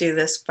simply do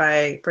this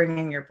by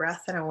bringing your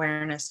breath and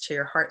awareness to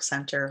your heart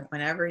center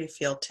whenever you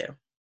feel to.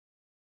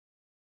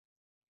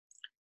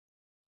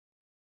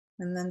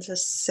 And then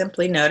just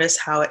simply notice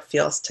how it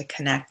feels to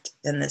connect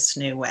in this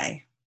new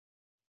way.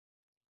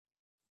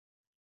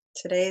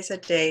 Today is a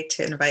day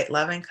to invite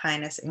loving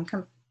kindness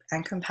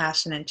and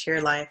compassion into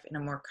your life in a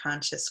more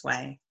conscious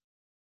way.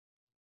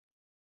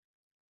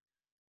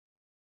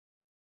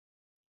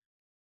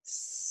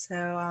 So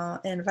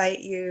I'll invite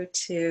you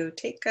to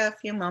take a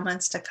few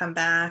moments to come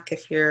back.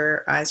 If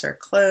your eyes are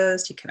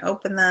closed, you can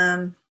open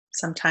them.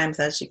 Sometimes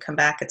as you come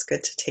back, it's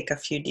good to take a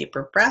few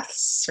deeper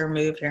breaths or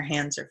move your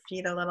hands or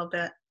feet a little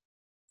bit.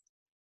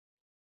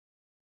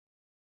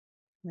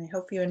 And I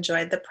hope you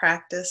enjoyed the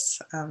practice.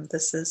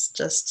 This is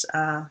just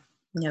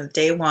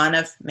day one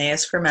of May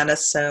is for Metta.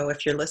 So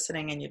if you're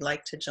listening and you'd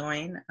like to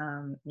join,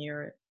 and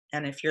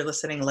if you're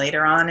listening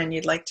later on and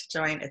you'd like to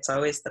join, it's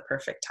always the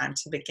perfect time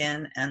to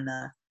begin. And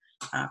the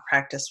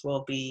practice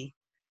will be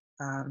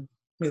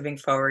moving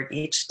forward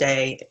each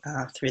day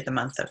through the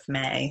month of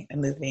May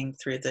and moving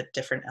through the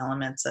different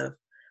elements of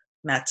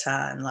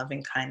metta and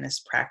loving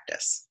kindness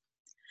practice.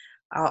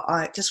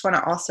 I just want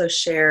to also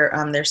share,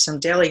 there's some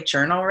daily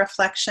journal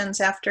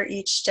reflections after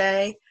each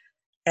day.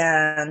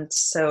 And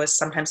so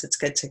sometimes it's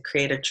good to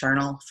create a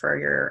journal for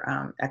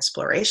your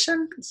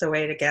exploration. It's a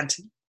way, again,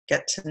 to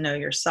get to know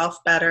yourself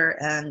better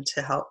and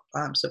to help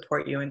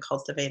support you in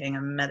cultivating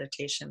a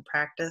meditation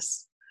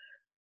practice.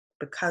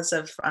 Because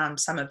of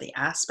some of the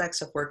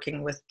aspects of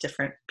working with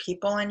different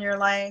people in your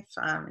life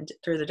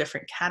through the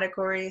different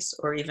categories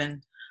or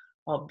even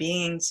all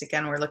beings,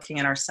 again, we're looking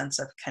at our sense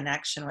of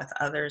connection with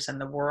others and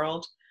the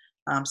world.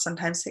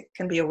 Sometimes it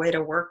can be a way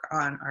to work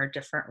on our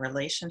different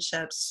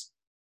relationships,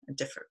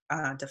 different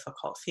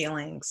difficult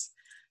feelings.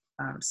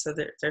 So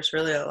there's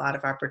really a lot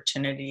of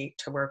opportunity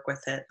to work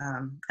with it.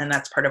 And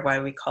that's part of why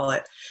we call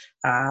it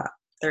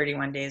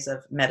 31 days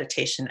of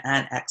meditation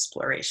and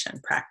exploration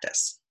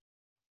practice.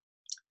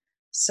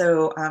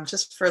 So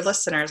just for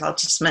listeners, I'll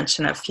just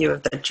mention a few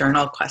of the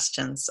journal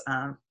questions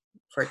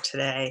for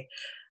today.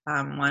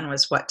 One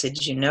was, what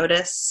did you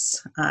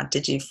notice?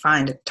 Did you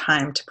find a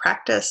time to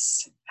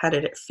practice? How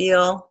did it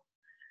feel?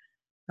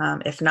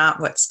 If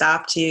not, what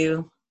stopped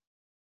you?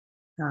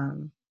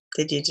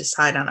 Did you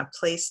decide on a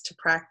place to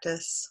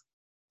practice?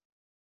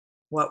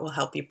 What will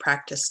help you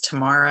practice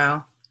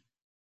tomorrow?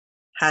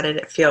 How did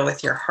it feel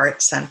with your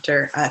heart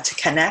center, to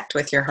connect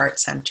with your heart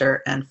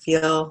center and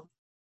feel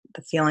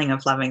the feeling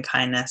of loving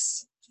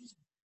kindness?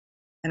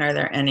 And are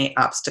there any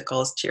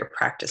obstacles to your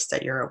practice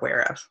that you're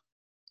aware of?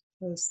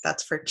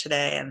 that's for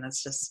today, and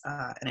that's just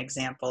an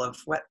example of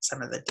what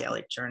some of the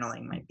daily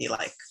journaling might be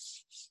like.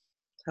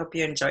 Hope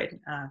you enjoyed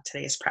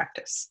today's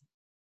practice.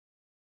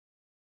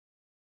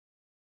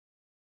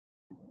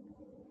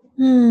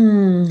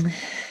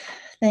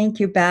 Thank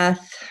you,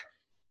 Beth.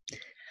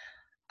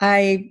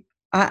 I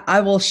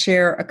will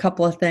share a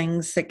couple of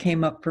things that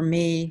came up for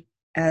me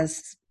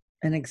as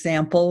an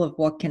example of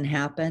what can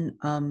happen.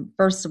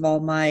 First of all,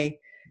 my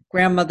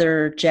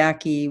grandmother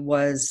Jackie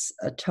was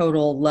a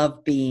total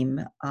love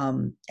beam,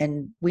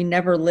 and we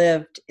never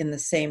lived in the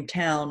same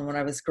town when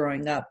I was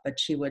growing up, but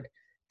she would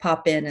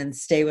pop in and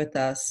stay with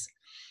us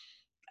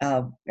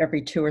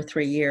every 2 or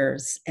 3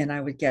 years, and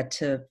I would get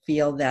to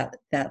feel that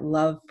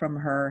love from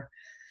her.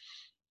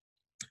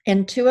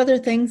 And two other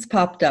things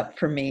popped up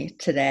for me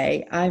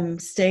today. I'm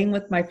staying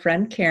with my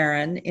friend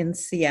Karen in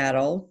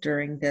Seattle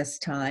during this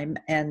time,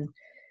 and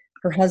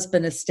her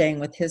husband is staying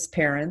with his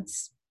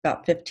parents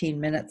about 15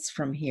 minutes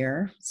from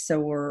here. So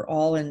we're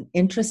all in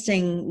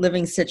interesting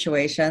living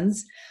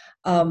situations.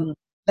 But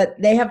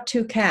they have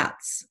 2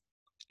 cats,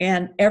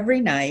 and every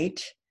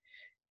night,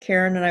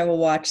 Karen and I will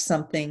watch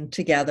something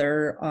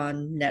together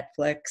on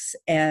Netflix,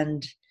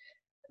 and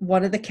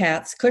one of the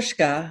cats,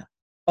 Kushka,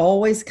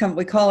 always come,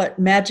 we call it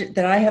magic,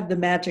 that I have the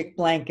magic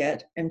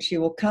blanket, and she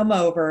will come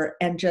over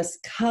and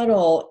just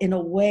cuddle in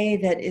a way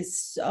that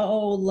is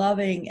so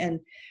loving, and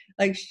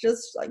like she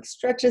just like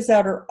stretches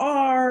out her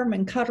arm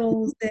and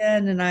cuddles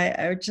in, and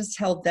I just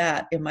held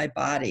that in my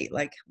body,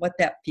 like what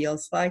that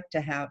feels like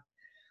to have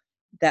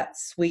that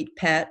sweet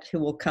pet who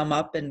will come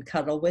up and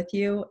cuddle with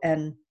you.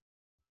 And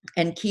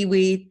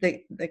Kiwi,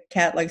 the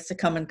cat, likes to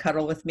come and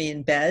cuddle with me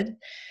in bed.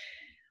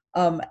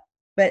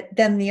 But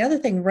then the other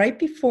thing, right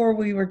before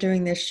we were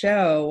doing this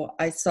show,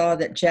 I saw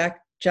that Jack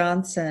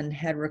Johnson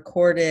had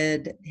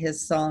recorded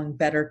his song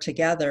Better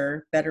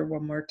Together, Better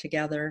When We're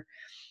Together,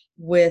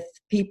 with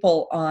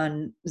people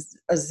on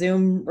a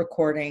Zoom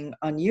recording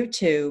on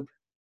YouTube.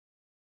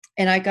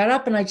 And I got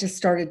up and I just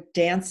started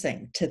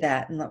dancing to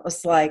that. And it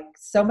was like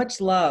so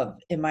much love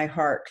in my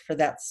heart for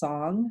that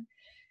song.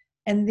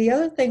 And the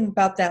other thing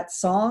about that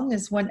song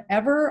is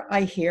whenever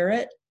I hear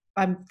it,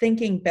 I'm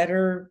thinking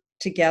better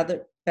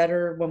together,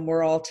 better when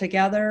we're all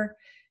together.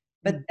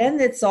 But then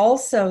it's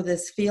also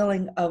this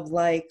feeling of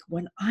like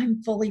when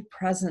I'm fully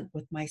present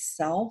with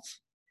myself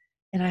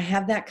and I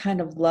have that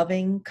kind of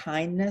loving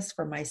kindness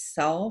for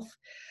myself,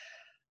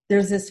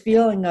 there's this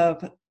feeling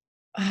of,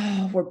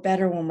 oh, we're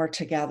better when we're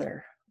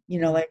together. You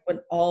know, like when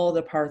all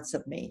the parts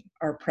of me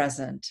are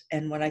present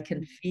and when I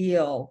can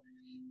feel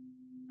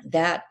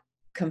that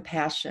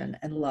compassion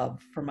and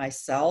love for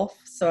myself.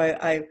 So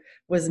I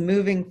was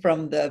moving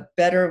from the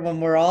better when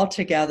we're all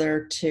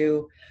together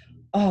to,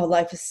 oh,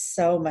 life is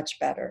so much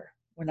better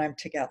when I'm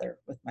together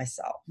with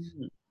myself.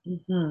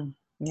 Mm-hmm.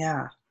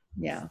 Yeah.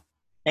 Yeah.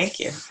 Thank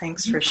you.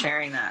 Thanks for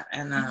sharing that.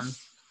 And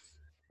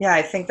yeah,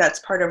 I think that's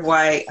part of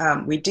why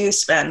we do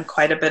spend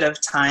quite a bit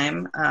of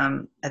time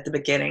at the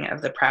beginning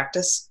of the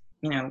practice,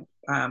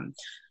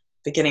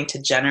 beginning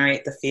to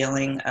generate the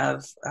feeling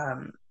of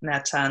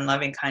metta and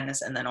loving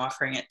kindness and then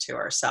offering it to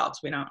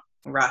ourselves. We don't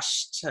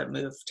rush to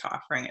move to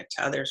offering it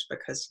to others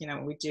because,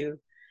 we do,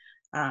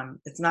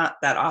 it's not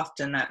that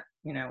often that,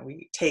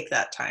 we take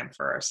that time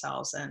for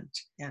ourselves and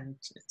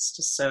it's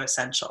just so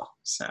essential.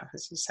 So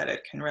as you said,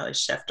 it can really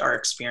shift our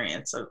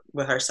experience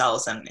with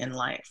ourselves and in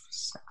life.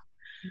 So,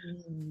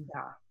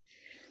 yeah.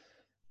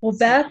 Well,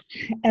 Beth,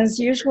 as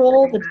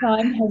usual, the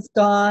time has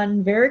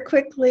gone very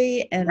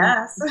quickly, and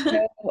Yes. I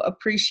so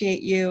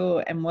appreciate you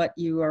and what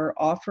you are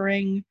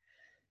offering,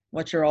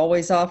 what you're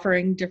always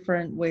offering,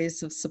 different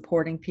ways of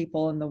supporting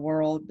people in the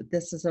world. But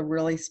this is a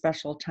really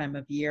special time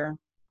of year.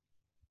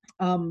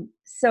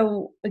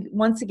 So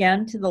once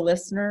again, to the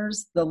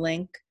listeners, the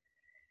link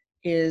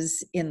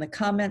is in the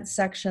comments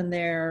section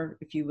there.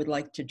 If you would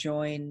like to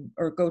join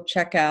or go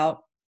check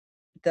out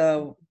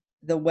the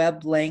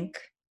web link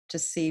to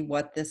see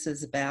what this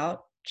is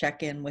about,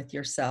 check in with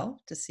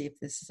yourself to see if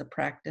this is a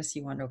practice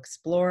you want to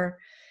explore.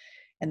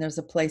 And there's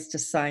a place to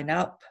sign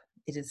up.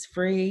 It is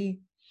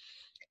free.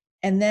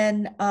 And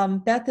then,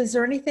 Beth, is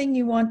there anything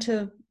you want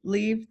to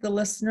leave the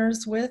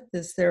listeners with?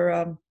 Is there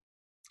a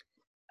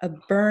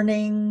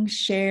burning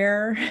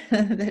share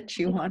that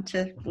you want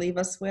to leave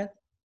us with?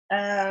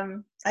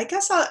 I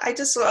guess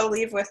I'll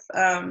leave with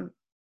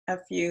a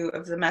few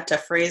of the metta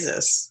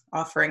phrases,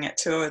 offering it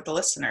to the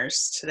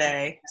listeners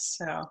today.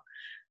 So,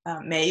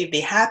 may you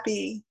be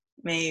happy,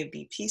 may you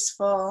be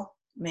peaceful,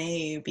 may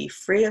you be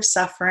free of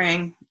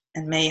suffering,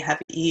 and may you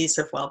have ease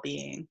of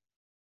well-being.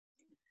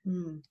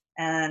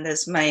 And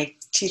as my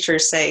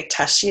teachers say,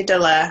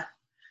 Tashidala,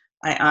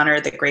 I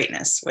honor the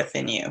greatness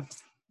within you.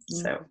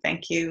 So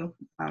thank you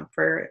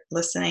for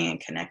listening and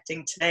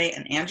connecting today.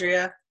 And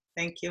Andrea,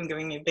 thank you and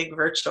giving me a big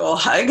virtual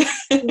hug.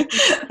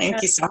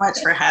 Thank you so much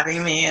for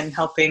having me and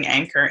helping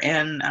anchor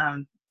in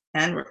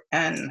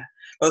and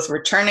both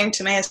returning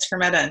to Mayas for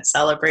Metta and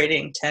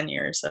celebrating 10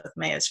 years of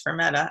Mayas for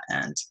Metta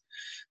and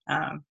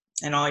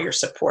all your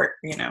support,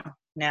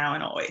 now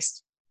and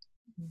always.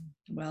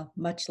 Well,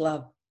 much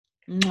love.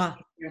 Mwah.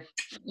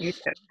 You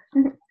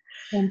too.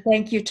 And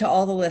thank you to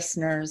all the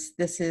listeners.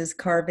 This is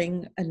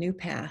Carving a New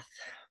Path.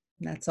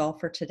 That's all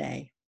for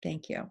today.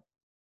 Thank you.